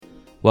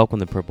Welcome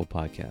to Purple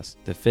Podcast,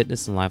 the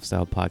fitness and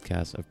lifestyle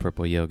podcast of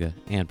Purple Yoga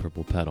and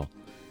Purple Pedal.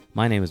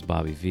 My name is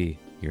Bobby V,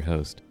 your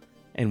host.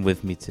 And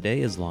with me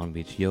today is Long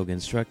Beach yoga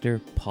instructor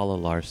Paula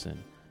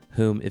Larson,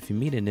 whom, if you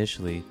meet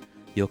initially,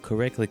 you'll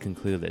correctly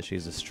conclude that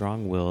she's a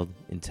strong-willed,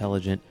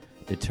 intelligent,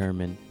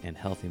 determined, and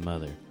healthy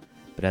mother.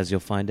 But as you'll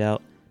find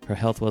out, her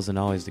health wasn't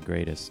always the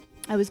greatest.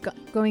 I was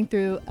going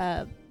through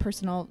a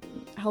personal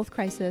health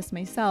crisis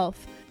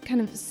myself. Kind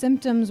of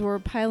symptoms were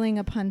piling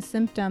upon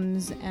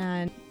symptoms,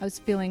 and I was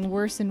feeling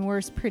worse and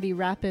worse pretty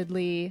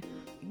rapidly.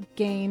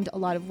 Gained a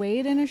lot of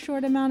weight in a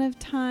short amount of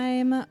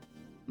time.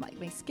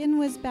 My skin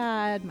was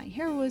bad, my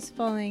hair was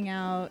falling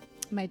out,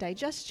 my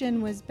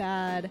digestion was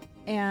bad,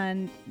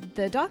 and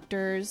the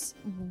doctors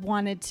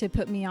wanted to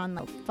put me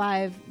on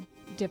 5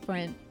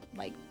 different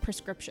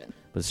prescriptions.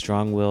 But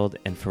strong-willed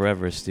and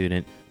forever a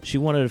student, she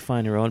wanted to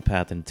find her own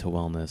path into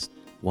wellness,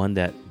 one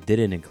that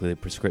didn't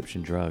include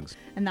prescription drugs.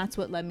 And that's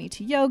what led me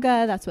to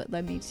yoga, that's what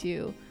led me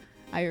to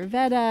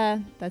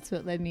Ayurveda, that's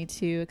what led me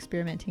to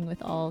experimenting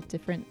with all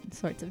different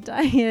sorts of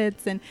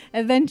diets, and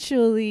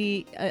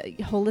eventually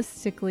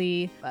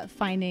holistically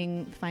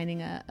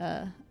finding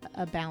a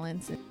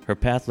balance. Her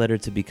path led her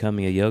to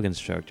becoming a yoga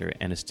instructor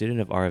and a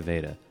student of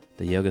Ayurveda,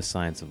 the yoga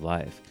science of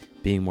life,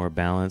 being more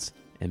balanced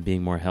and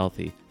being more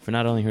healthy for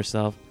not only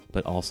herself,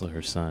 but also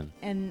her son.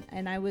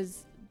 And I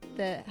was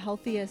the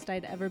healthiest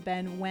I'd ever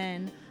been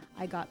when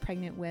I got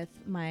pregnant with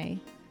my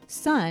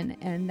son,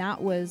 and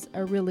that was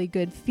a really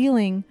good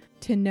feeling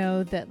to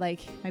know that my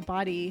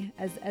body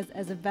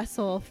as a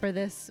vessel for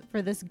this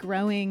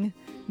growing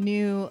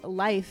new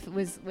life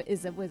was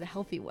a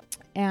healthy one.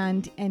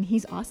 And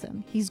he's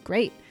awesome. He's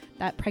great.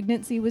 That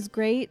pregnancy was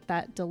great.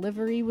 That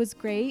delivery was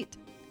great.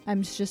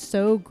 I'm just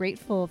so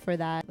grateful for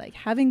that.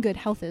 Having good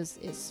health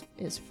is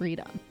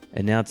freedom.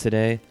 And now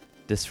today,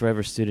 this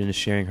forever student is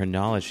sharing her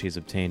knowledge she's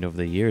obtained over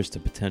the years to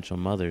potential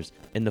mothers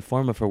in the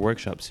form of her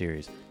workshop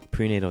series,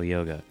 Prenatal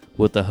Yoga,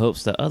 with the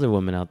hopes that other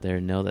women out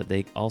there know that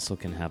they also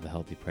can have a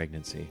healthy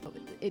pregnancy.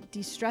 It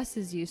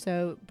de-stresses you,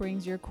 so it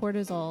brings your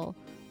cortisol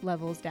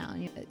levels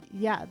down.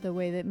 Yeah, the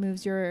way that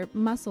moves your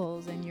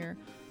muscles and your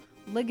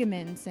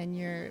ligaments and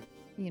your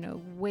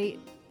weight,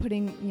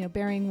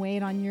 bearing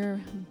weight on your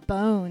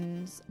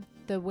bones,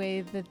 the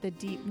way that the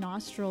deep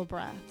nostril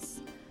breaths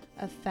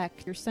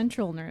affect your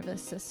central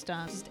nervous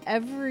system. Just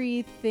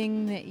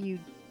everything that you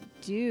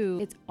do,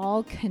 it's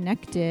all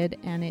connected,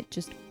 and it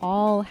just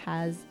all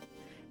has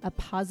a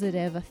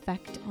positive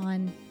effect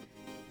on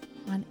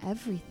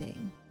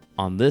everything.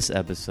 On this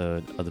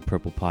episode of the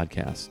Purple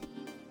Podcast.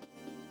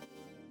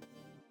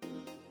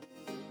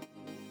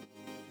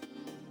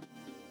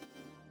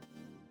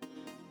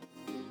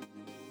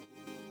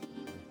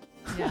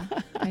 Yeah,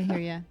 I hear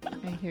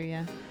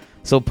you.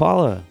 So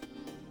Paula,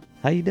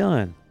 how you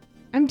doing?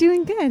 I'm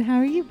doing good. How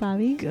are you,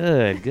 Bobby?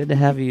 Good to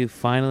have you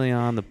finally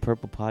on the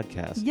Purple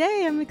Podcast.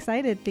 Yay, I'm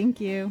excited.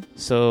 Thank you.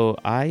 So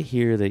I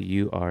hear that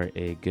you are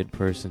a good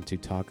person to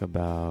talk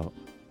about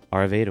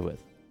Ayurveda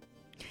with.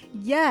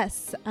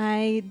 Yes,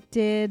 I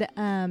did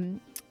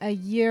a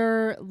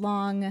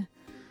year-long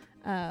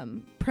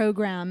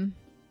program,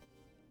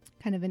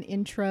 kind of an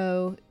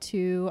intro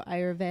to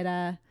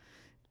Ayurveda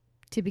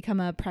to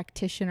become a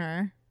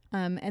practitioner.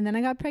 And then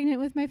I got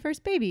pregnant with my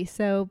first baby.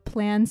 So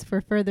plans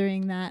for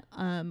furthering that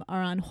are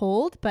on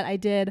hold. But I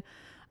did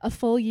a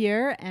full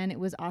year, and it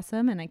was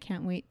awesome, and I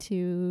can't wait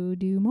to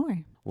do more.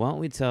 Why don't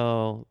we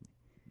tell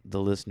the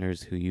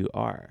listeners who you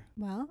are?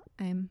 Well,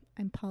 I'm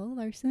Paula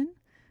Larson.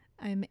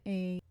 I'm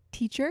a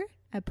teacher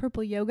at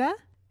Purple Yoga,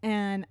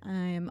 and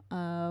I'm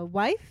a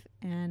wife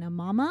and a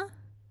mama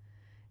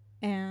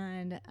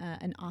and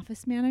an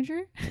office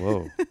manager.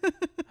 Whoa.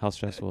 How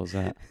stressful is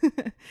that?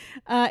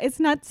 It's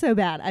not so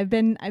bad. I've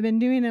been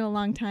doing it a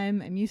long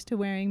time. I'm used to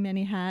wearing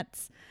many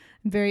hats.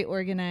 I'm very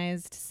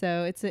organized,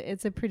 so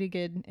it's a pretty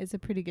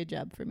good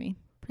job for me.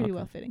 Pretty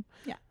well fitting.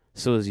 Yeah.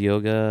 So is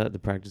yoga, the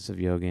practice of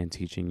yoga and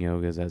teaching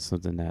yoga, is that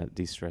something that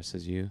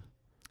de-stresses you?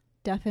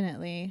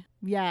 Definitely.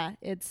 Yeah,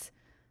 it's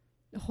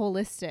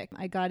holistic.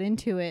 I got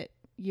into it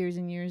years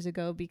and years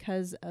ago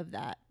because of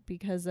that,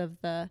 because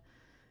of the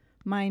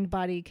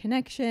mind-body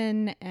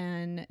connection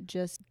and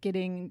just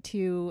getting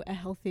to a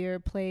healthier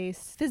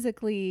place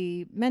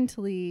physically,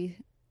 mentally,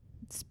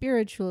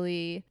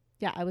 spiritually.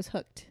 Yeah, I was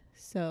hooked.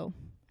 So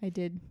I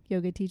did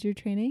yoga teacher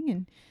training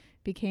and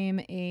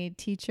became a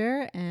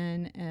teacher,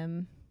 and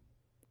am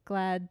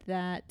glad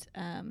that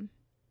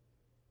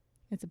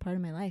it's a part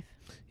of my life.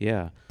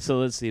 Yeah. So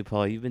let's see,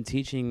 Paula, you've been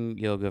teaching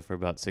yoga for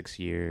about 6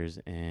 years,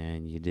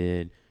 and you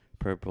did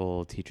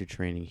Purple teacher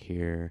training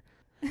here.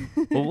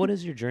 Well, what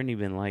has your journey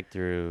been like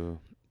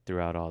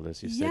throughout all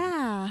this? You said.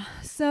 Yeah.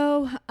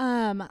 So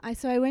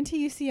I went to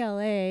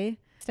UCLA,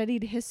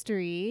 studied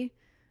history,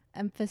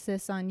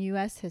 emphasis on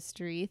U.S.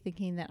 history,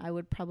 thinking that I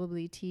would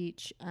probably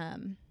teach Be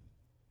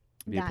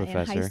a that in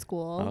professor? high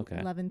school, Oh, okay.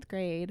 11th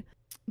grade.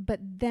 But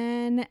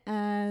then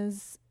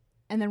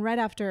right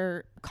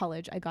after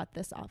college, I got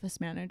this office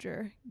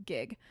manager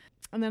gig.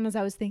 And then as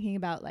I was thinking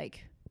about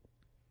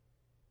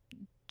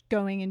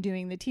going and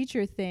doing the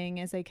teacher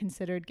thing, as I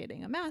considered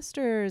getting a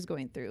master's,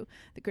 going through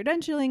the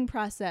credentialing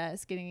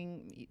process,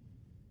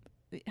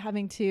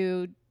 having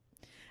to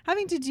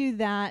do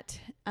that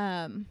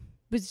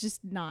was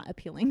just not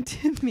appealing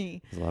to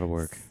me. It's a lot of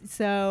work.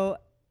 So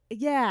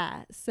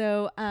yeah.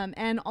 So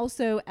and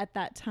also at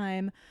that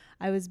time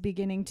I was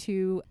beginning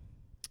to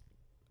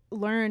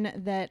learn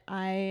that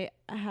I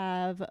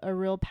have a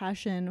real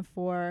passion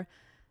for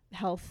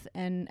health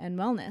and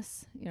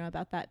wellness.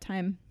 About that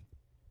time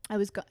I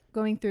was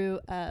going through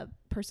a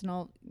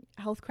personal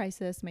health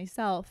crisis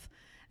myself,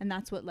 and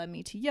that's what led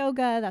me to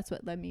yoga. That's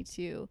what led me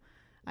to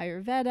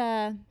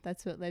Ayurveda.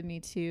 That's what led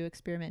me to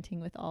experimenting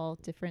with all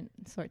different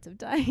sorts of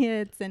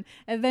diets, and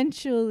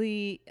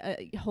eventually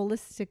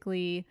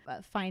holistically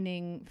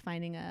finding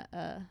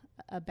a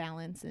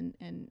balance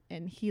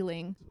and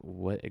healing.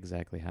 What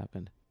exactly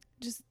happened?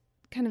 Just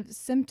kind of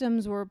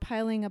symptoms were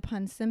piling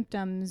upon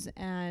symptoms,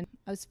 and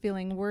I was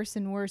feeling worse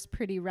and worse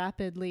pretty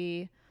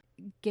rapidly.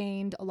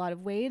 Gained a lot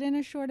of weight in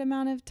a short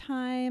amount of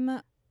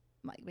time.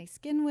 My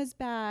skin was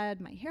bad.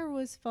 My hair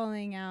was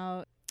falling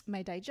out.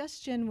 My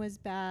digestion was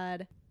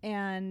bad.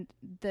 And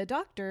the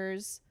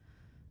doctors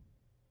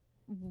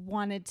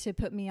wanted to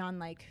put me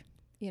on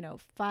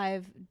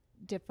 5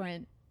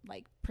 different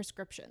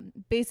prescription.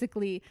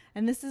 Basically,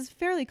 and this is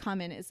fairly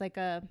common, it's like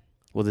a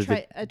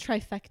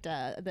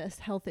trifecta, this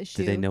health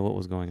issue. Did they know what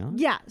was going on?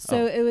 Yeah.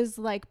 So it was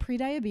like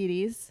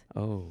prediabetes.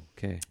 Oh,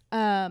 okay.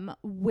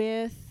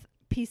 With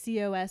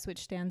PCOS, which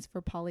stands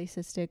for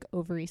polycystic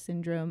ovary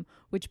syndrome,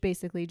 which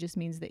basically just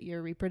means that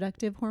your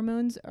reproductive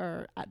hormones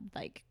are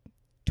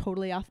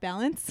totally off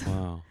balance.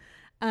 Wow.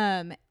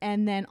 And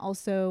then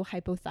also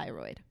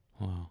hypothyroid.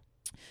 Wow.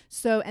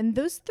 So, and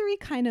those 3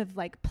 kind of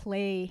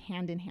play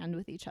hand in hand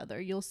with each other.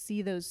 You'll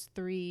see those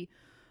 3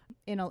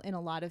 in a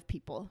lot of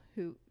people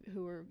who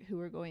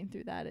are going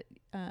through that.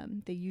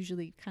 They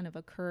usually kind of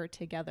occur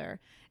together,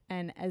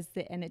 and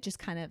it just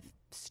kind of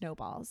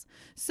snowballs.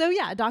 So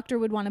yeah, a doctor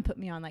would want to put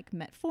me on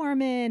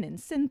metformin and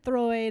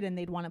Synthroid, and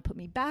they'd want to put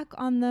me back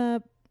on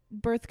the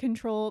birth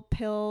control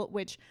pill,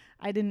 which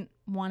I didn't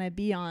want to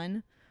be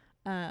on.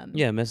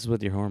 It messes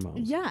with your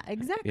hormones. Yeah,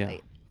 exactly. Yeah,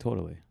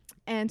 totally.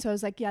 And so I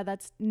was like, yeah,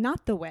 that's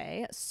not the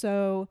way.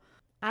 So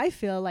I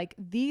feel like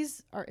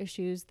these are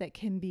issues that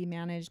can be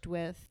managed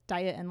with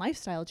diet and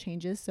lifestyle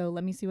changes. So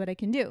let me see what I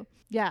can do.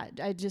 Yeah,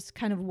 I just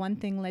kind of one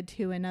thing led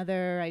to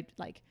another. I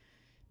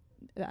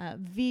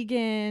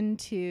vegan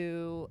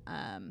to...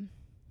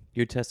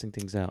 You're testing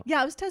things out.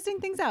 Yeah, I was testing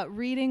things out,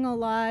 reading a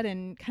lot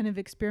and kind of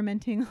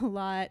experimenting a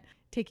lot,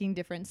 taking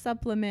different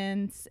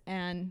supplements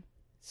and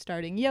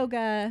starting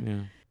yoga. Yeah.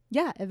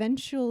 Yeah,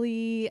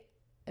 eventually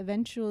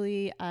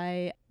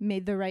I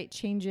made the right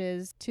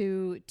changes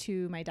to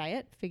my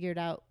diet, figured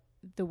out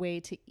the way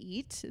to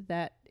eat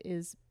that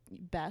is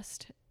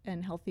best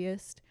and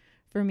healthiest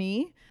for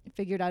me,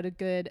 figured out a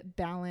good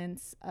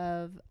balance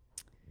of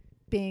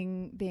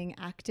being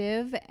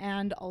active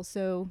and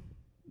also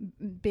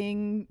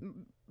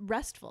being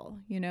restful,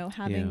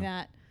 having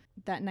that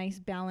nice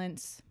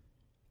balance,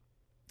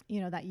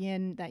 that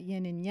yin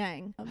and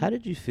yang. How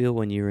did you feel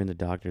when you were in the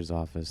doctor's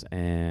office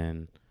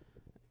and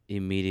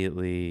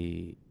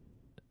immediately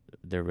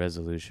their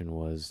resolution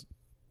was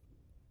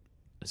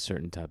a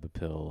certain type of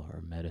pill or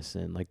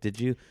medicine? Did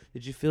you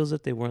feel as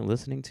if they weren't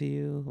listening to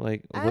you?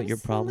 What your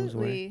problems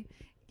were?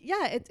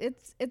 Yeah,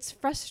 it's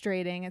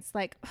frustrating. It's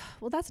like,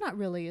 well, that's not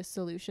really a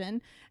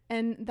solution.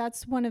 And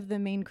that's one of the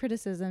main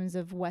criticisms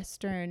of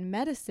Western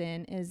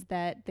medicine, is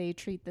that they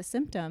treat the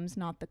symptoms,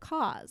 not the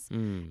cause.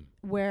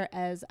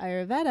 Whereas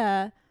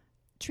Ayurveda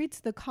treats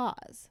the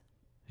cause.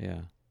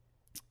 Yeah.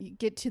 You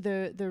get to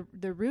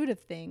the root of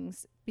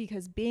things,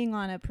 because being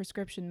on a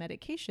prescription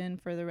medication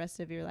for the rest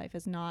of your life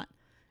is not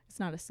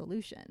a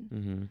solution.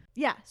 Mm-hmm.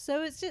 Yeah,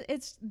 so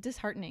it's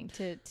disheartening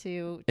to.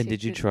 And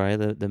did you try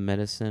the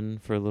medicine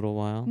for a little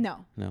while?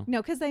 No,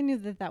 because I knew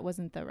that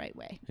wasn't the right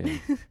way. Yeah.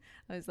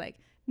 I was like,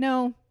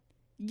 no,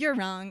 you're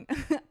wrong.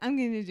 I'm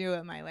going to do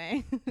it my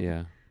way.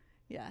 Yeah.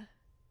 Yeah.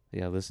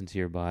 Yeah. Listen to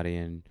your body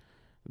and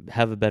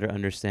have a better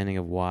understanding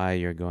of why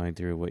you're going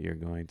through what you're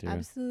going through.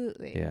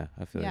 Absolutely. Yeah,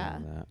 I feel you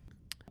on that.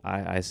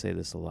 I say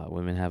this a lot.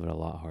 Women have it a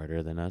lot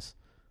harder than us,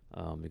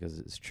 because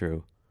it's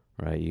true,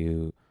 right?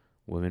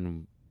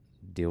 Women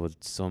deal with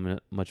so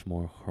much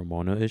more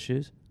hormonal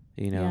issues,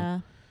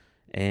 Yeah.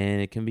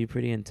 and it can be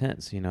pretty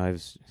intense.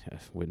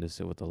 I've witnessed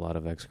it with a lot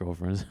of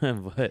ex-girlfriends,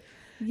 but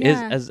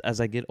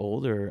as I get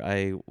older,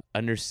 I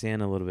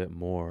understand a little bit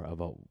more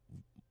about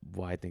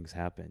why things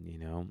happen,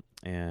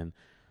 and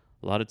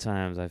a lot of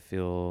times I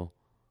feel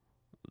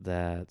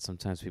that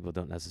sometimes people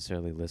don't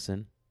necessarily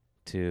listen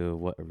to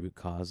what a root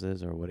cause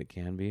is or what it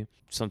can be.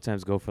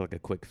 Sometimes go for a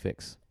quick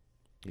fix,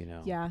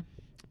 Yeah.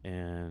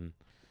 And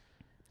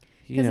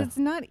because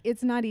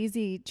it's not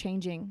easy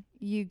changing.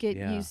 You get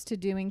used to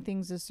doing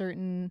things a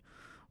certain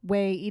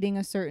way, eating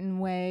a certain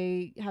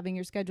way, having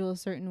your schedule a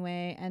certain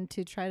way, and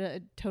to try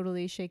to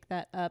totally shake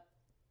that up,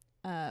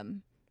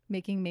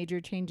 making major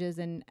changes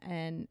and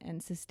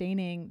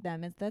sustaining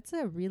them, that's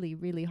a really,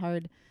 really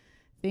hard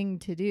thing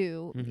to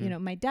do. Mhm. You know,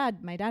 my dad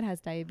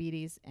has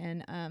diabetes,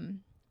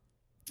 and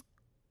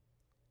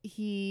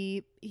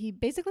he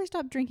basically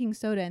stopped drinking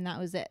soda, and that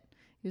was it.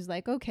 He was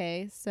like,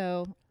 okay,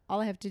 so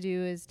all I have to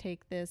do is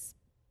take this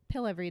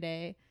pill every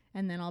day,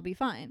 and then I'll be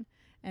fine.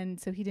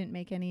 And so he didn't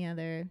make any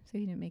other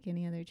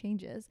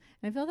changes.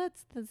 And I feel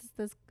that's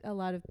a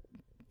lot of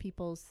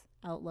people's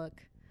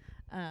outlook,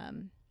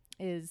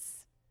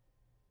 is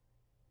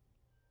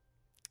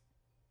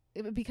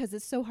because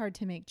it's so hard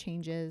to make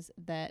changes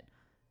that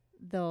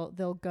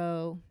they'll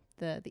go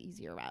the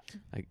easier route.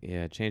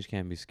 Yeah, change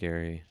can be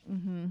scary.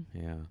 Mm-hmm.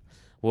 Yeah.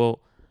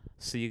 Well,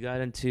 so you got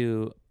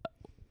into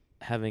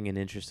having an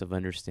interest of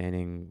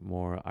understanding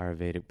more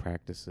Ayurvedic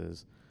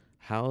practices.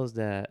 How has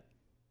that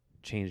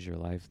changed your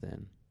life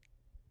then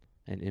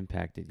and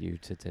impacted you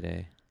to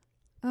today?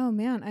 Oh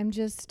man, I'm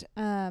just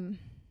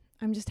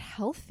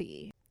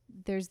healthy.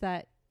 There's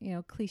that,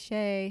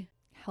 cliche,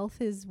 health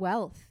is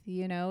wealth.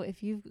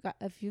 If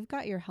you've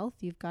got your health,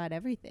 you've got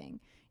everything.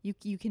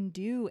 You can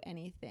do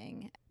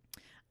anything.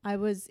 I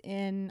was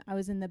in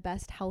the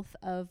best health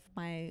of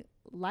my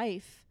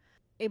life,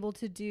 able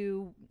to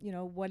do,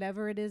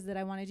 whatever it is that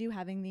I want to do,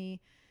 having the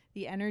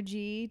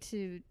energy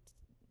to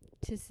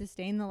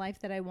sustain the life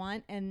that I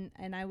want. And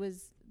I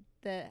was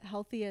the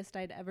healthiest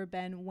I'd ever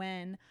been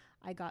when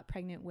I got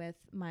pregnant with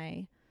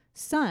my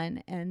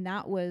son. And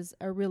that was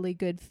a really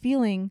good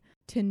feeling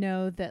to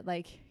know that,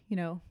 my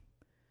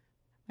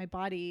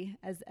body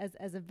as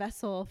a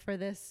vessel for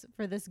this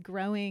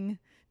growing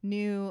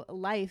new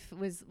life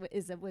was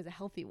a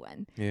healthy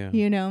one. Yeah.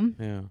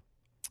 Yeah.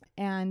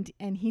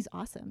 And he's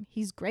awesome.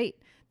 He's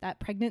great. That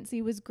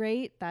pregnancy was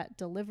great. That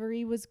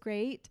delivery was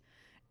great.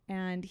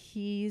 And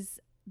he's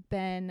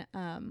been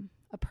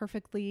a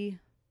perfectly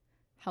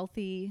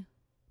healthy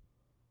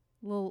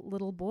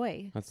little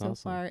boy That's so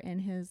awesome. far in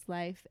his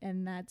life.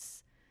 And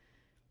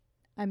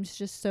I'm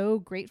just so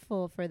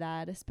grateful for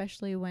that,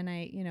 especially when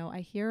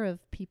I hear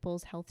of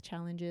people's health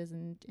challenges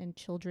and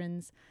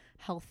children's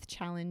health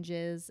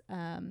challenges,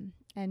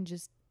 and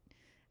just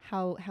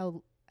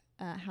how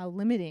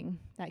limiting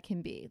that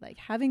can be. Like,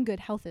 having good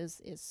health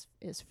is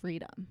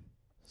freedom.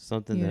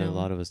 Something that a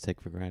lot of us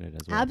take for granted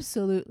as well.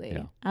 Absolutely.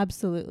 Yeah.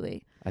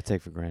 Absolutely. I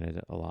take for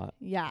granted a lot.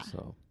 Yeah.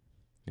 So,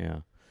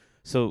 yeah.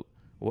 So,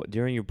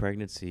 during your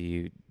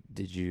pregnancy,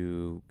 did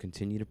you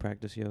continue to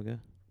practice yoga?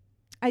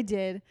 I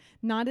did.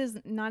 Not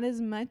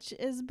as much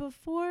as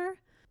before.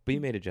 But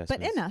you made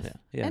adjustments. But enough.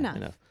 Yeah,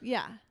 enough.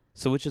 Yeah.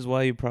 So, which is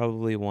why you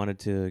probably wanted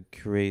to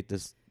create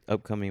this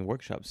upcoming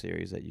workshop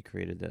series that you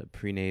created, the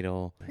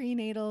prenatal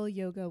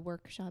yoga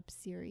workshop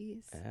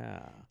series.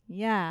 Yeah.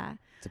 Yeah.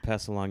 To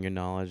pass along your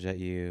knowledge that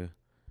you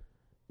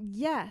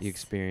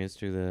experienced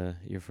through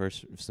your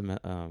first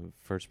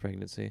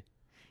pregnancy.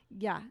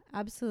 Yeah,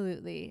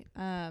 absolutely.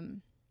 I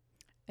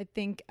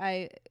think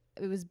it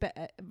was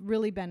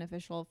really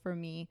beneficial for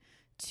me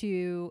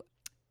to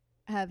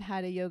have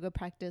had a yoga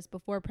practice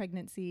before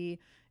pregnancy,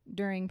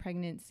 during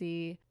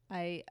pregnancy.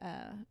 I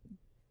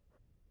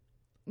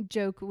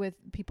joke with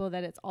people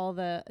that it's all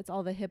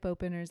the hip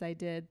openers I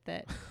did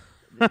that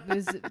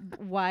was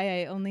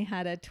why I only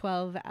had a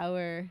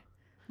 12-hour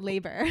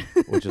labor.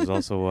 Which is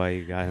also why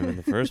you got him in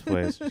the first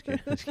place. Just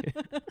kidding.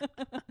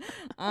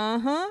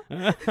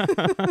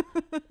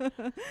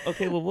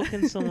 Okay, well, what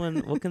can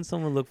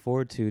someone look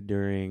forward to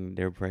during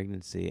their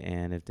pregnancy,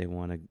 and if they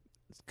want to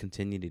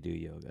continue to do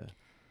yoga?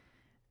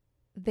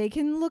 They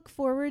can look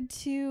forward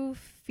to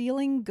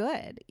feeling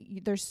good.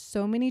 There's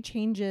so many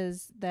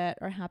changes that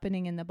are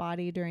happening in the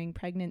body during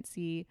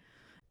pregnancy.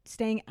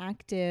 Staying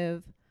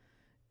active,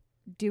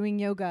 doing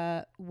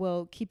yoga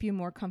will keep you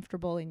more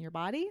comfortable in your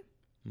body.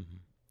 Mm-hmm.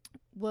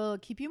 Will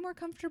keep you more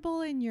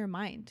comfortable in your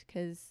mind,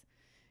 because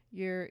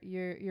your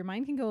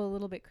mind can go a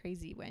little bit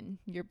crazy when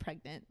you're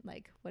pregnant.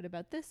 Like, what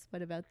about this?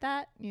 What about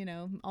that?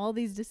 All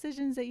these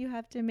decisions that you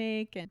have to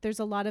make. And there's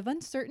a lot of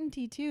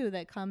uncertainty too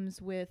that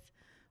comes with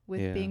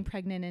being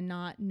pregnant and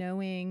not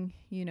knowing,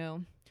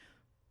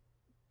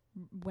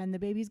 when the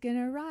baby's going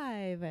to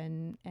arrive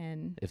and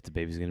if the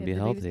baby's going to be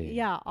healthy.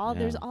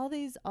 There's all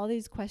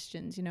these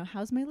questions,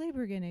 how's my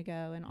labor going to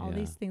go? And all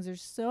these things.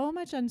 There's so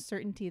much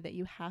uncertainty that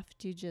you have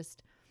to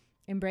just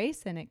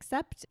embrace and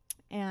accept.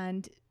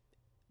 And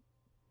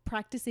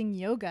practicing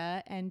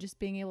yoga and just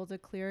being able to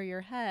clear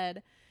your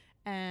head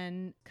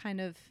and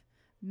kind of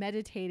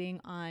meditating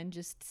on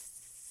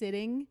just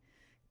sitting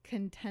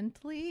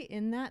contently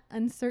in that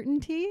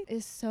uncertainty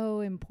is so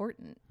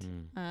important.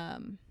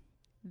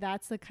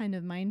 That's the kind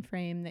of mind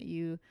frame that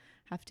you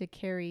have to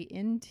carry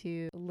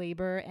into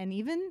labor and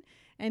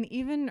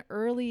even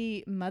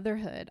early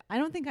motherhood. I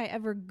don't think I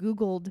ever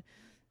Googled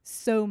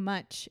so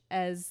much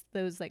as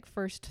those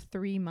first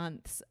 3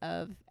 months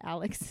of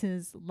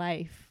Alex's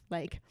life.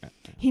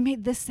 He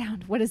made this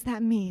sound. What does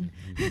that mean?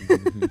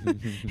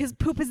 His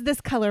poop is this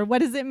color. What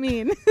does it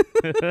mean?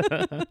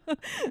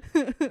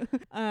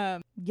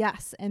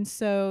 Yes. And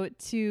so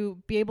to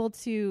be able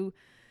to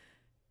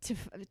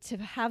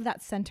have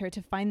that center,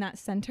 to find that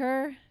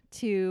center,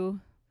 to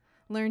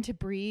learn to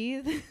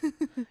breathe.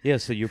 Yeah.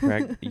 So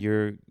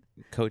you're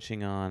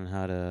coaching on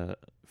how to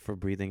for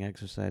breathing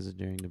exercises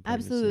during the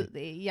pregnancy?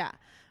 Absolutely. Yeah.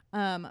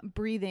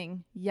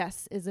 Breathing,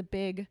 yes, is a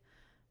big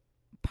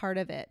part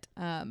of it.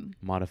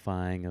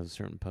 Modifying of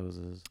certain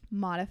poses.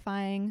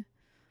 Modifying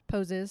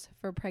poses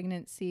for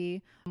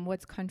pregnancy,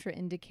 what's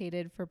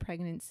contraindicated for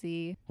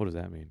pregnancy. What does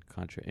that mean?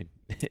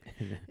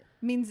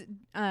 Means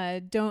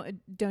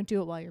don't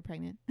do it while you're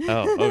pregnant.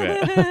 Oh,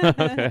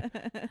 okay.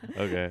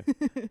 Okay.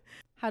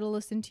 How to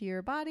listen to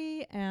your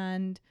body,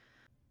 and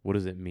what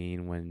does it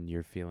mean when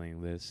you're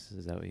feeling this?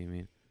 Is that what you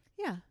mean?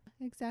 Yeah,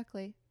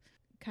 exactly.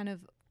 Kind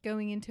of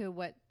going into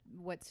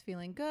what's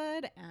feeling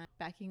good and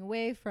backing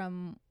away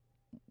from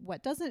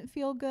what doesn't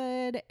feel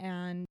good,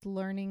 and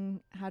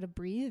learning how to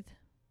breathe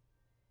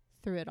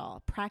through it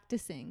all.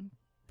 Practicing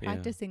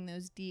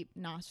those deep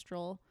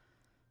nostril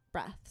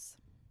breaths.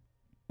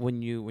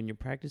 When you're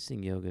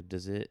practicing yoga,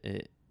 does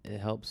it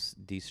helps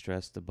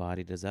de-stress the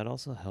body? Does that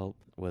also help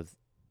with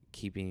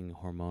keeping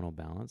hormonal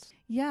balance?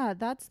 Yeah,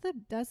 that's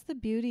the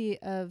beauty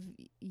of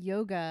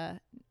yoga.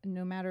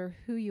 No matter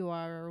who you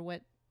are or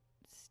what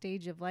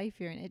stage of life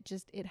you're in,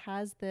 it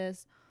has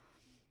this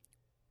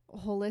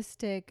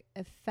holistic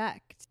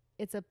effect.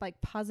 It's a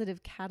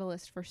positive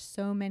catalyst for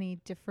so many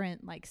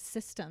different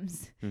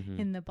systems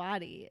in the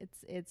body.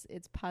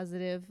 It's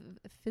positive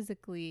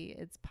physically.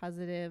 It's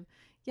positive,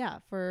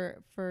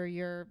 for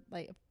your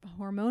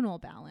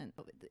hormonal balance.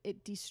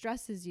 It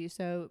de-stresses you,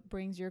 so it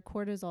brings your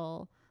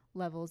cortisol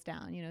levels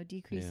down.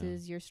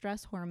 Decreases your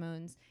stress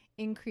hormones,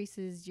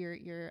 increases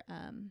your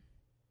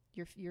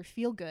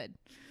feel good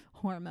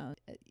hormone.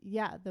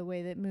 The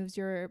way that moves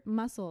your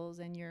muscles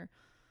and your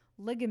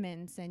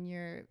ligaments and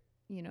your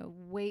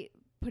weight.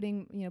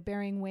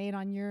 Bearing weight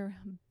on your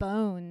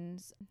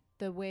bones,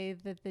 the way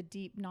that the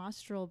deep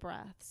nostril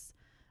breaths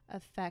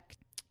affect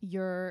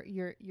your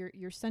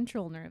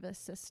central nervous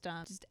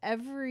system. Just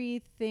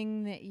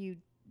everything that you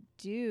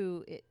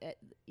do,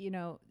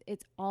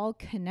 it's all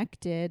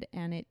connected,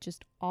 and it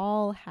just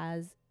all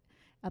has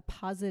a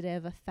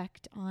positive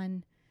effect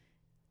on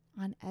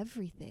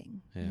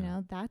everything.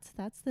 Yeah. That's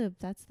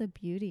the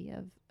beauty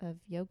of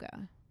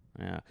yoga.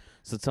 Yeah.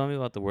 So tell me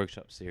about the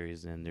workshop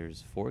series. And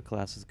there's 4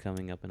 classes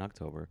coming up in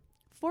October.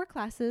 4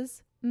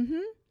 classes.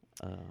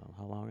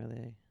 How long are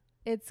they?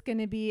 It's going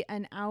to be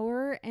an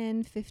hour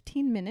and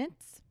 15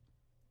 minutes.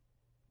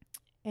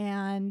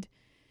 And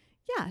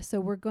so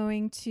we're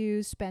going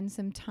to spend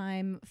some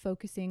time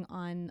focusing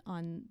on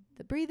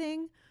the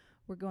breathing.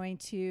 We're going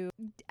to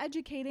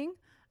educating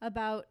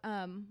about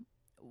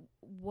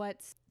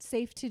what's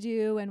safe to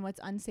do and what's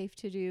unsafe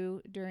to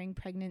do during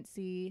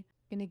pregnancy.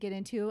 Going to get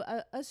into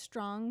a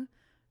strong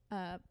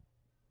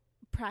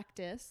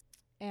practice,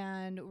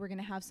 and we're going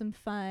to have some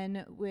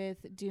fun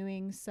with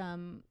doing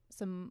some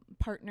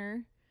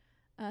partner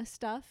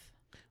stuff,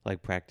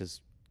 like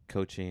practice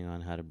coaching on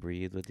how to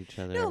breathe with each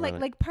other. No,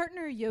 like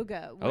partner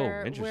yoga,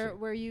 interesting.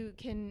 where you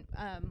can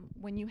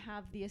when you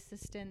have the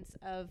assistance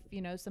of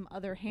some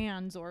other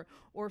hands or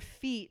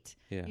feet,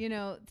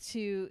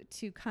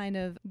 to kind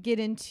of get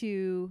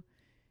into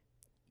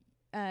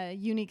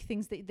unique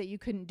things that you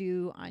couldn't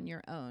do on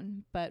your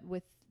own, but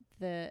with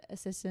the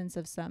assistance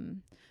of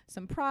some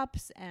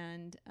props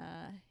and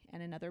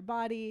another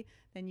body,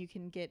 then you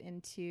can get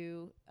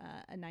into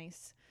a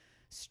nice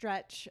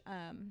stretch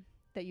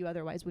that you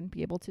otherwise wouldn't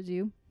be able to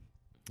do.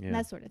 Yeah.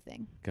 That sort of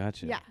thing.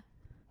 Gotcha. Yeah.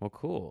 Well,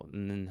 cool.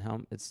 And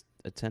then it's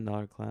a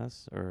 $10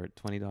 class or a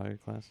 $20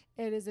 class?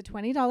 It is a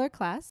 $20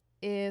 class.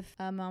 If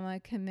a mama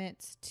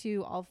commits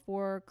to all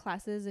 4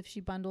 classes, if she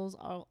bundles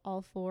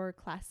all 4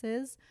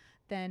 classes,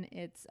 then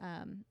it's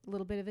a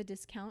little bit of a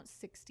discount,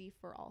 $60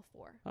 for all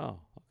 4. Oh,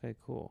 okay,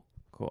 cool.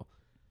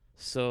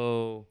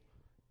 So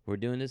we're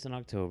doing this in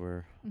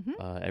October,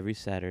 every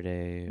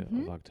Saturday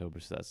of October.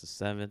 So that's the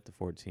 7th, the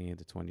 14th,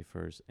 the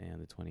 21st,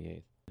 and the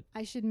 28th.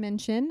 I should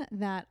mention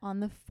that on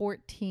the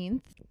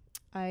 14th,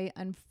 I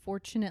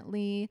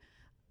unfortunately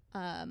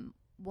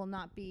will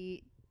not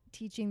be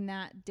teaching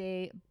that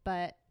day,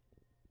 but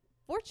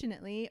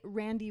fortunately,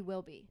 Randy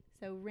will be.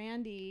 So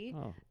Randy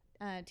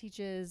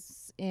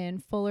teaches in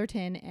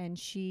Fullerton, and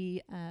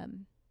she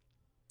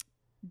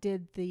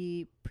did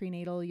the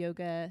prenatal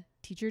yoga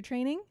teacher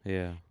training.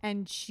 Yeah.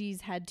 And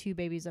she's had 2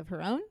 babies of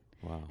her own.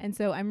 Wow. And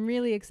so I'm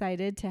really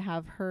excited to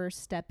have her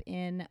step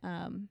in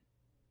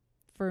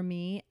for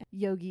me.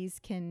 Yogis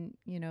can,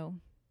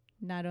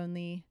 not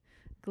only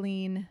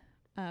glean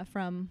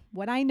from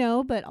what I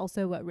know, but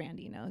also what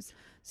Randy knows.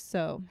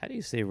 So how do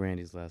you say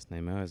Randy's last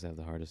name? I always have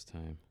the hardest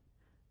time.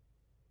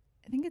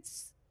 I think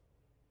it's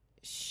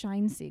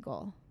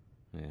Scheinsiegel.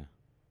 Yeah.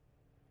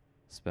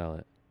 Spell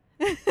it.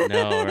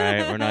 No,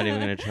 right? We're not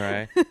even going to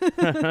try.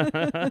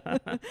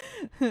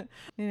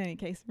 In any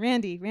case,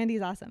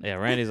 Randy's awesome. Yeah,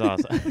 Randy's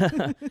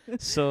awesome.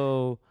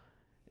 So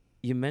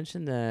you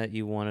mentioned that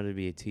you wanted to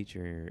be a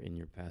teacher in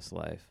your past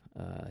life,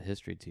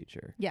 history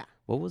teacher. Yeah.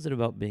 What was it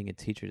about being a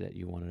teacher that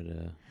you wanted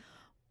to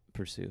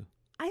pursue?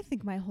 I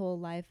think my whole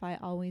life I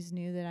always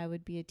knew that I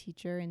would be a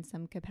teacher in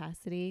some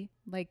capacity.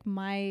 Like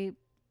my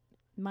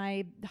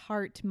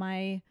heart,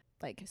 my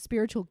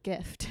spiritual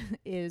gift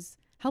is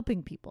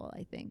helping people.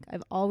 I think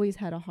I've always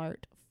had a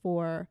heart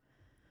for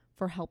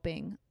for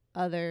helping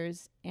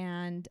others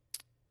and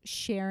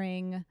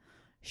sharing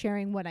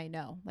what I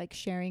know, like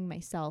sharing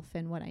myself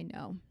and what I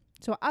know.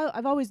 So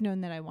I've always known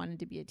that I wanted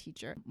to be a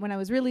teacher. When I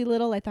was really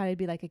little, I thought I'd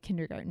be like a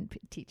kindergarten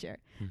teacher.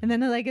 And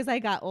then like as I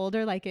got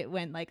older, like it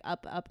went like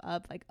up,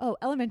 like, oh,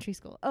 elementary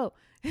school. Oh,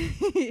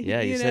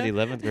 yeah, you said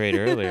 11th grade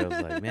earlier. I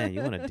was like, man,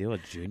 you want to deal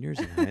with juniors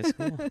in high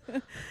school?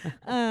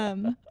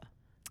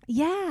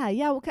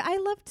 Yeah. Well, I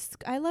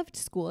loved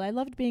school. I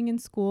loved being in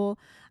school.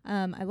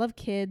 I love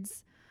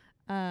kids,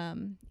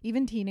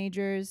 even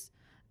teenagers.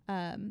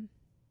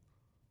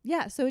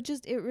 Yeah, so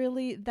it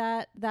really,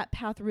 that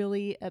path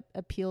really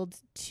appealed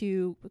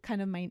to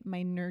kind of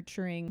my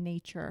nurturing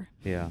nature.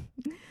 Yeah.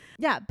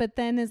 Yeah, but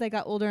then as I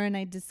got older and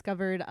I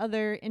discovered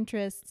other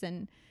interests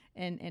and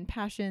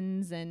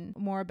passions and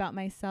more about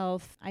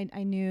myself,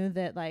 I knew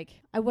that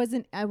like I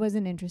wasn't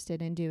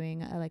interested in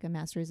doing like a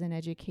master's in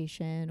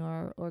education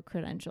or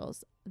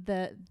credentials.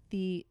 The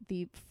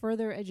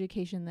further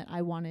education that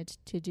I wanted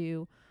to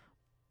do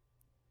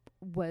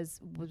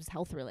was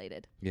health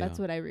related. Yeah. That's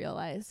what I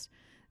realized.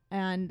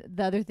 And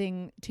the other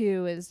thing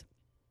too is,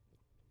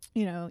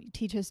 you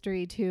teach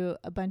history to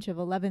a bunch of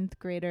 11th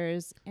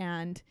graders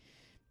and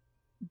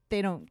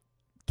they don't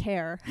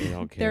care. They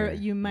don't care.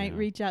 You might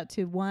reach out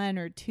to one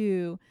or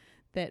two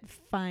that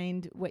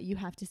find what you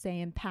have to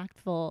say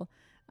impactful,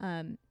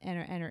 and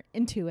are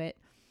into it.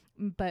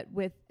 But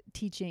with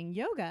teaching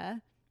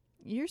yoga,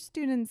 your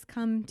students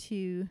come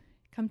to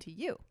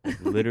you.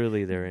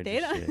 Literally, they're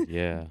interested.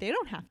 They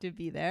don't have to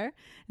be there.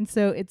 And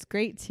so it's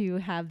great to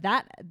have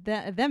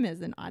them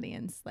as an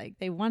audience. Like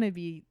they want to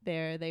be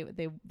there. They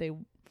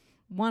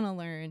want to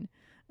learn.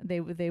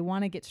 They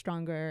want to get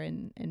stronger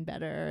and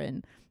better.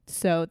 And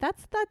so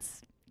that's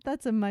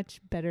a much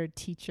better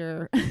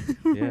teacher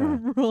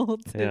role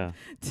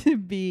to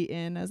be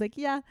in. I was like,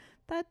 yeah,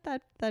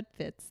 that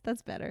fits.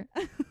 That's better.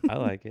 I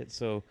like it.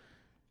 So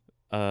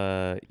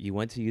you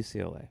went to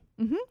UCLA.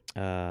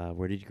 Mm-hmm.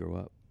 Where did you grow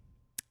up?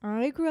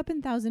 I grew up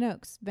in Thousand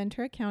Oaks,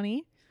 Ventura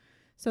County.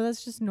 So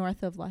that's just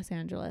north of Los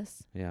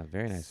Angeles. Yeah,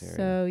 very nice area.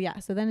 So yeah,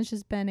 so then it's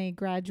just been a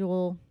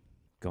gradual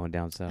going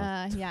down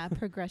south.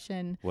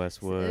 Progression.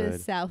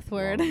 Westwood,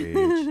 southward. Long Beach.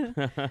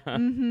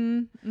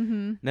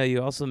 Mm-hmm. Now,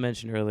 you also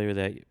mentioned earlier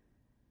that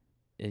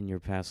in your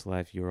past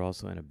life you were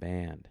also in a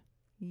band.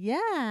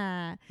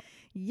 Yeah.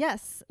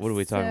 Yes. What are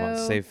we talking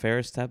about? Save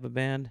Ferris type of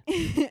band?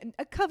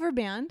 A cover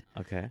band.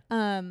 Okay.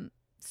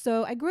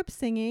 So I grew up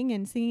singing,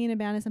 and singing in a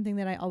band is something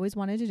that I always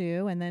wanted to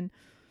do. And then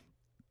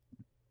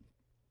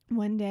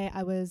one day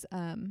I was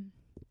on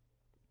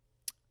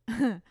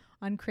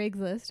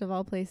Craigslist, of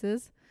all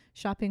places,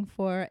 shopping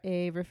for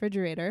a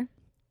refrigerator.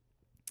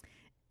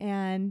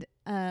 And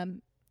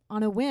on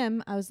a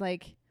whim, I was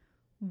like,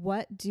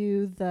 what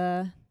do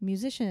the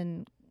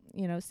musician,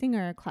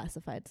 singer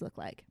classifieds look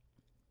like?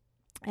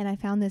 And I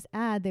found this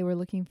ad. They were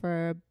looking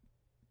for a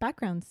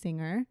background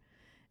singer.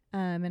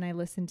 And I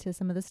listened to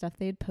some of the stuff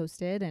they had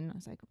posted, and I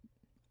was like,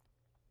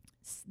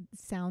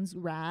 sounds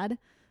rad.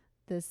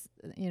 This,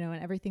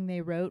 and everything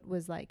they wrote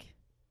was like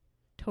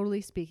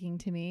totally speaking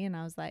to me. And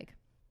I was like,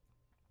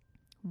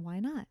 why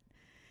not?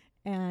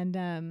 And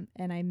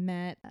I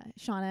met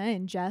Shauna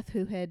and Jeff,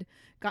 who had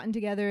gotten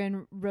together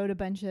and wrote a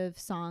bunch of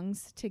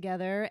songs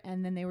together.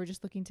 And then they were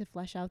just looking to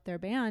flesh out their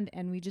band,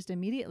 and we just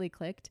immediately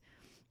clicked.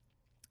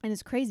 And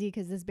it's crazy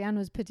because this band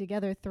was put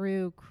together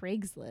through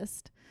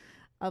Craigslist,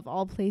 of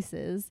all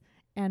places,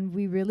 and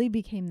we really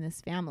became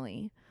this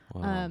family.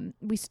 Wow.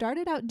 We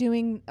started out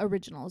doing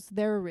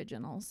their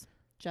originals,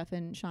 Jeff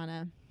and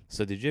Shauna.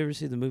 So did you ever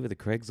see the movie The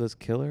Craigslist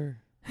Killer?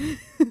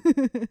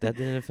 That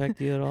didn't affect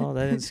you at all?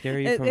 That didn't scare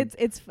you from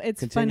it's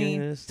funny.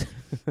 this?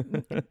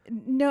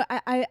 No,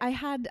 I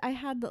had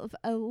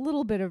a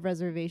little bit of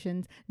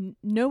reservations.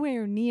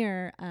 Nowhere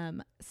near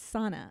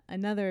Sana,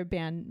 another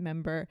band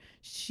member.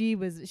 She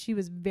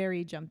was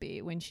very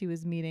jumpy when she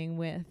was meeting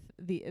with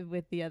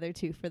the other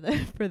two for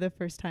the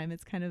first time.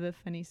 It's kind of a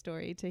funny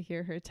story to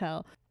hear her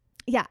tell.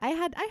 Yeah, I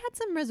had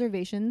some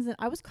reservations, and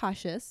I was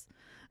cautious.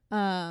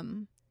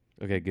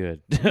 Okay,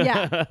 good.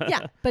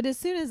 yeah. But as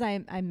soon as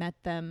I met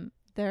them,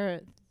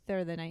 they're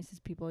the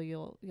nicest people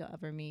you'll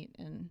ever meet,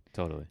 and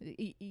totally.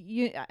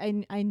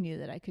 I knew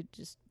that I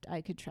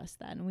could trust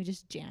that, and we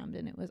just jammed,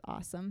 and it was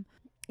awesome.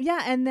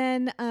 Yeah, and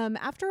then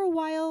after a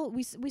while,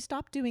 we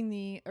stopped doing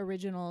the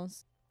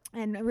originals,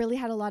 and really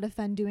had a lot of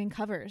fun doing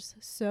covers.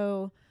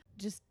 So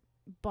just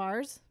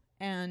bars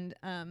and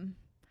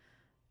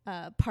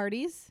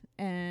parties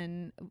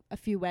and a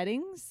few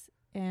weddings,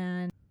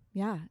 and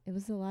yeah, it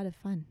was a lot of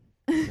fun.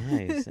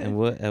 Nice.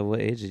 And at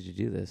what age did you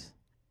do this?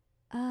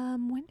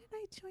 When did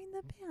I join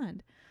the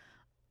band?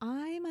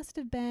 I must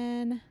have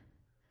been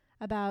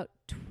about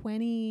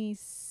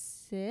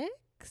 26.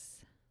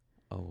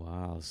 Oh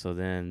wow. So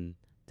then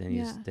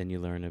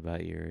you learned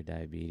about your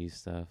diabetes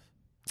stuff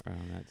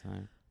around that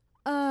time?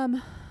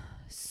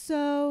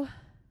 So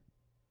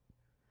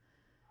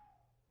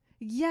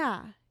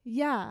yeah.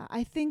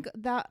 I think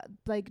that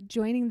like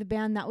joining the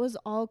band, that was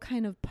all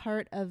kind of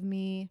part of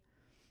me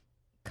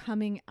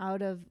coming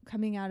out of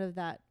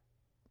that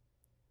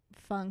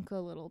funk a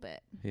little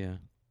bit. Yeah.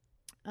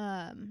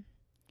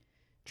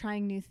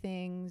 trying new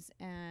things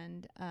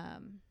and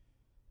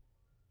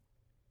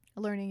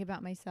learning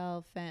about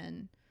myself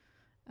and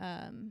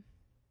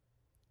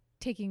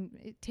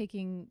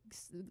taking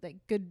like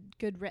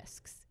good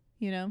risks,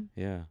 you know?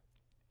 Yeah.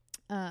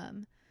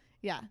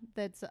 Yeah,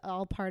 that's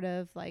all part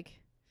of like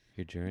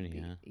Your journey,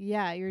 yeah.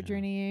 Yeah, your Yeah.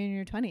 journey in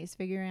your 20s,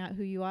 figuring out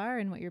who you are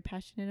and what you're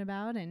passionate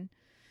about and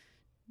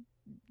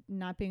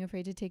not being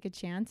afraid to take a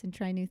chance and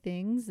try new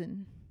things.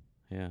 And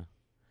Yeah.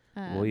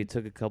 Well, you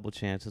took a couple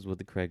chances with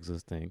the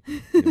Craigslist thing.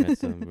 You met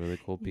some really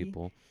cool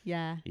people.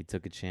 Yeah. You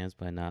took a chance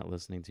by not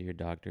listening to your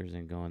doctors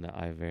and going the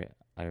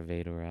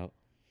Ayurveda route.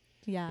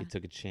 Yeah. You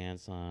took a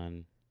chance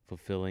on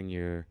fulfilling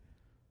your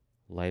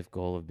life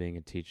goal of being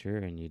a teacher,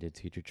 and you did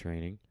teacher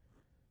training.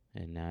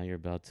 And now you're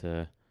about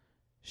to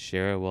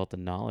share a wealth of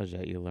knowledge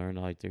that you learned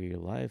all through your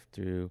life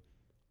through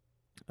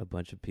a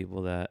bunch of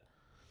people that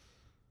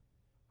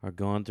are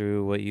going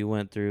through what you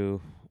went through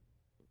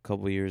a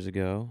couple years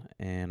ago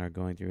and are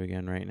going through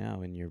again right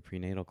now in your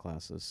prenatal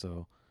classes.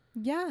 So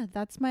yeah,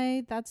 that's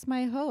my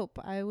hope.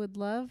 I would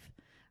love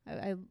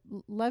I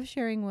love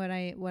sharing what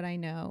I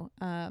know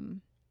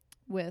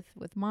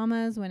with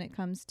mamas when it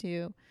comes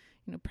to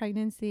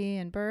pregnancy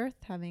and birth,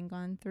 having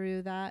gone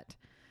through that,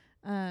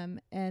 and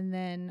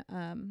then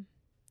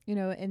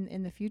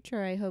in the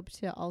future I hope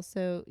to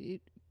also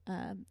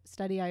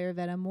study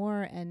Ayurveda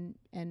more and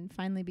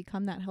finally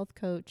become that health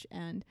coach.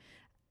 And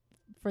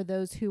for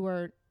those who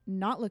are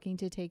not looking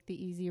to take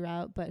the easy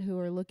route but who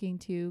are looking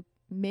to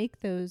make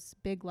those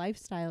big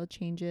lifestyle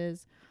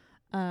changes,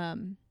 I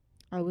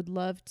would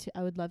love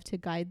to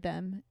guide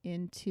them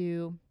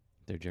into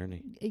their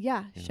journey.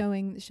 Yeah.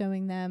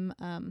 Showing them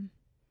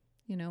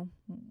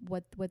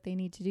what they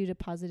need to do to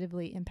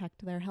positively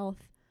impact their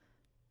health.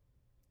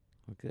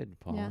 Well, good,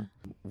 Paula.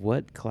 Yeah.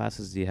 What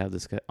classes do you have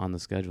on the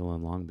schedule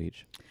in Long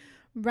Beach?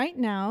 Right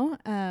now,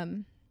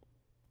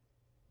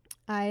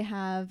 I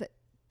have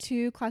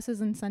 2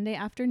 classes on Sunday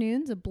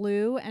afternoons, a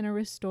blue and a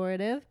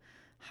restorative.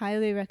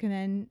 Highly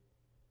recommend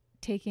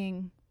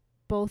taking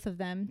both of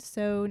them.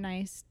 So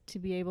nice to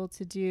be able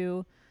to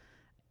do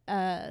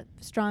a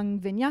strong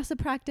vinyasa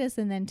practice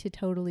and then to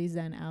totally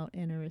zen out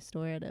in a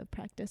restorative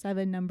practice. I have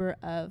a number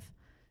of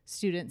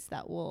students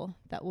that will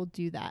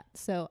do that.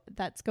 So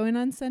that's going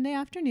on Sunday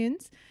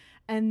afternoons.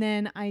 And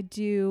then I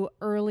do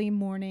early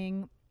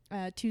morning,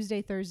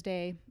 Tuesday,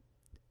 Thursday,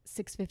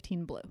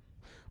 6:15 blue.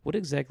 What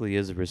exactly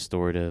is a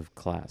restorative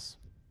class?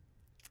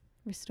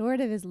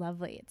 Restorative is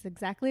lovely. It's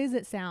exactly as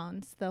it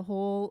sounds. The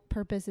whole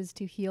purpose is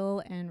to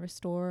heal and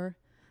restore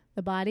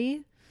the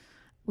body.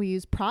 We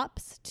use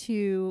props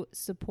to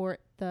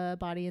support the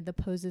body and the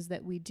poses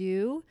that we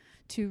do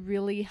to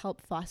really help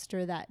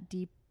foster that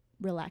deep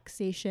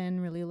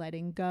relaxation, really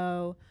letting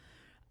go,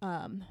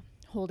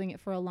 holding it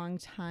for a long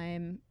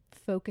time,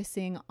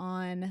 focusing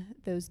on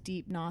those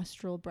deep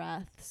nostril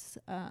breaths,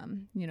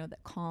 that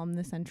calm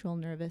the central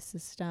nervous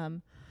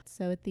system.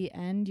 So at the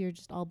end, you're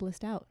just all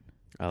blissed out.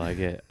 I like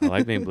it. I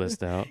like being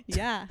blissed out.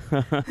 Yeah.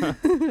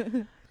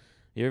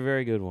 You're a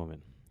very good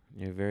woman.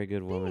 You're a very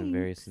good woman, Thanks.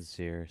 very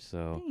sincere.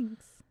 So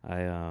Thanks.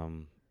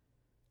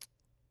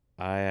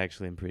 I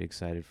actually am pretty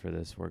excited for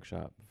this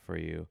workshop for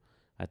you.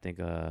 I think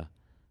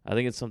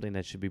it's something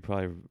that should be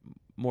probably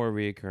more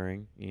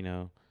reoccurring,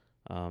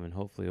 and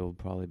hopefully it will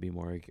probably be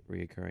more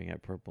reoccurring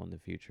at Purple in the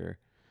future.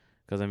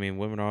 Because,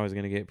 women are always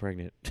going to get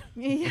pregnant.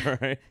 Yeah.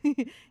 Right?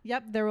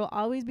 Yep. There will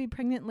always be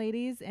pregnant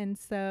ladies. And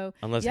so.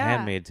 Unless yeah.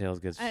 Handmaid's Tales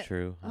gets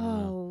true.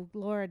 Oh,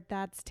 Lord,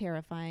 that's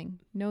terrifying.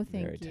 No,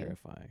 thank Very you.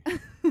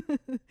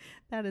 terrifying.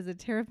 That is a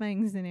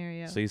terrifying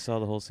scenario. So you saw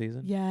the whole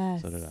season?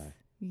 Yes. So did I.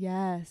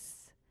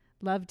 Yes.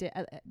 Loved it.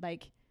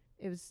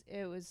 It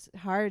was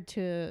hard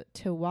to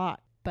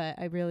watch, but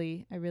I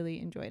really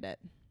enjoyed it.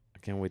 I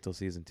can't wait till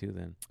season 2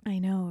 then. I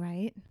know,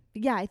 right?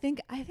 But yeah, I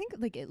think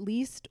like at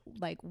least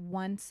like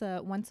once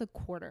a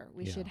quarter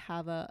we should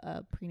have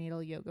a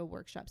prenatal yoga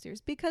workshop series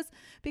because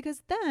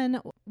then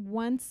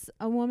once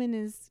a woman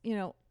is,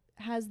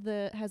 has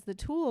the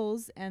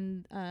tools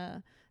and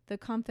the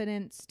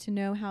confidence to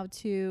know how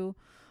to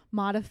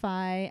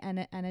modify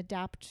and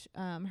adapt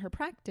her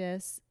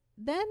practice,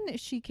 then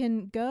she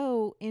can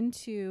go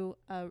into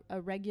a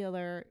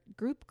regular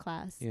group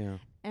class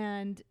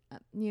and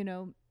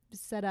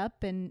set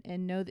up and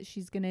know that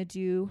she's going to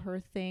do her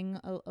thing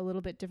a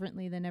little bit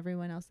differently than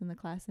everyone else in the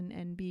class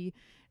and be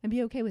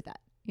okay with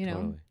that,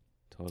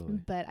 Totally.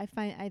 But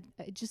I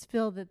just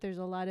feel that there's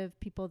a lot of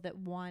people that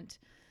want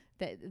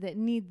that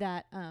need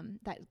that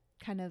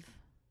kind of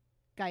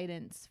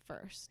guidance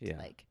first. Yeah.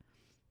 Like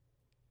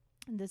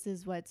this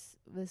is what's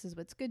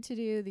good to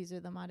do. These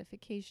are the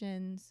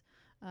modifications.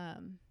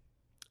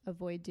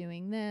 Avoid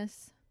doing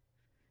this.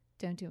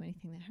 Don't do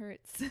anything that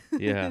hurts.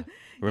 Yeah.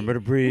 Remember to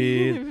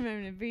breathe.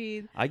 Remember to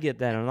breathe. I get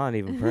that. I'm not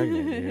even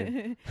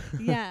pregnant.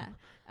 Yeah.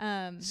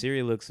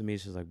 Siri looks at me.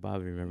 She's like,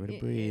 Bobby, remember to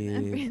breathe. I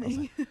was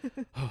like,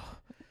 oh,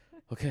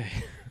 okay.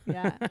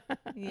 Yeah.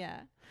 Yeah.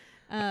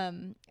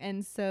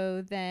 And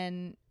so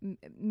then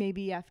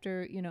maybe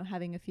after,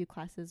 having a few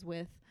classes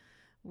with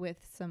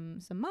some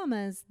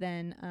mamas,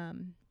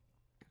 then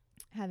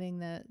having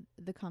the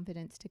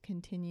confidence to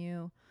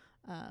continue,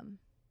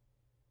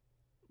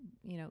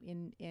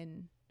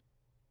 in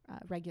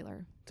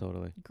regular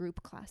Totally.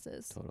 group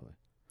classes. Totally.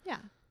 Yeah.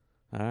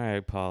 All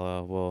right,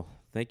 Paula. Well,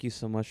 thank you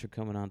so much for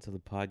coming on to the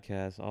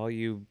podcast. All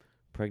you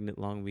pregnant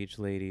Long Beach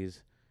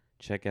ladies,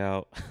 check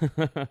out,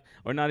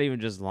 or not even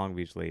just Long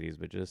Beach ladies,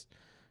 but just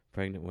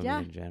pregnant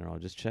women in general.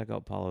 Just check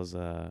out Paula's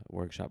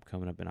workshop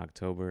coming up in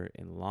October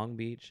in Long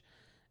Beach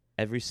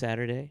every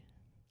Saturday.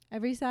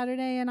 Every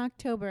Saturday in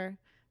October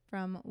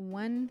from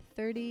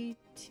 1:30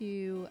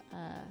 to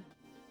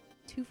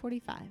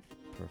 2:45.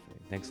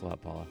 Perfect. Thanks a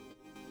lot, Paula.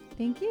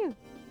 Thank you.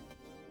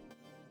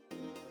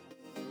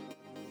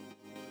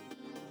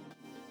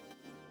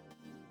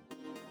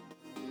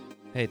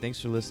 Hey,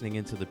 thanks for listening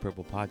into the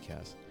Purple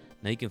Podcast.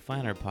 Now you can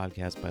find our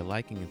podcast by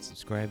liking and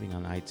subscribing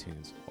on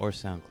iTunes or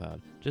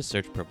SoundCloud. Just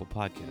search Purple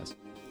Podcast.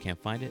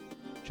 Can't find it?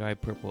 Try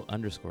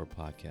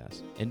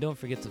Purple_podcast. And don't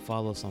forget to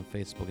follow us on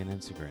Facebook and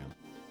Instagram.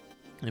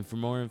 And for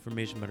more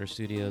information about our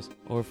studios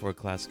or for a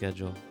class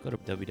schedule, go to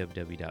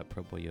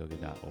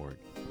www.purpleyoga.org.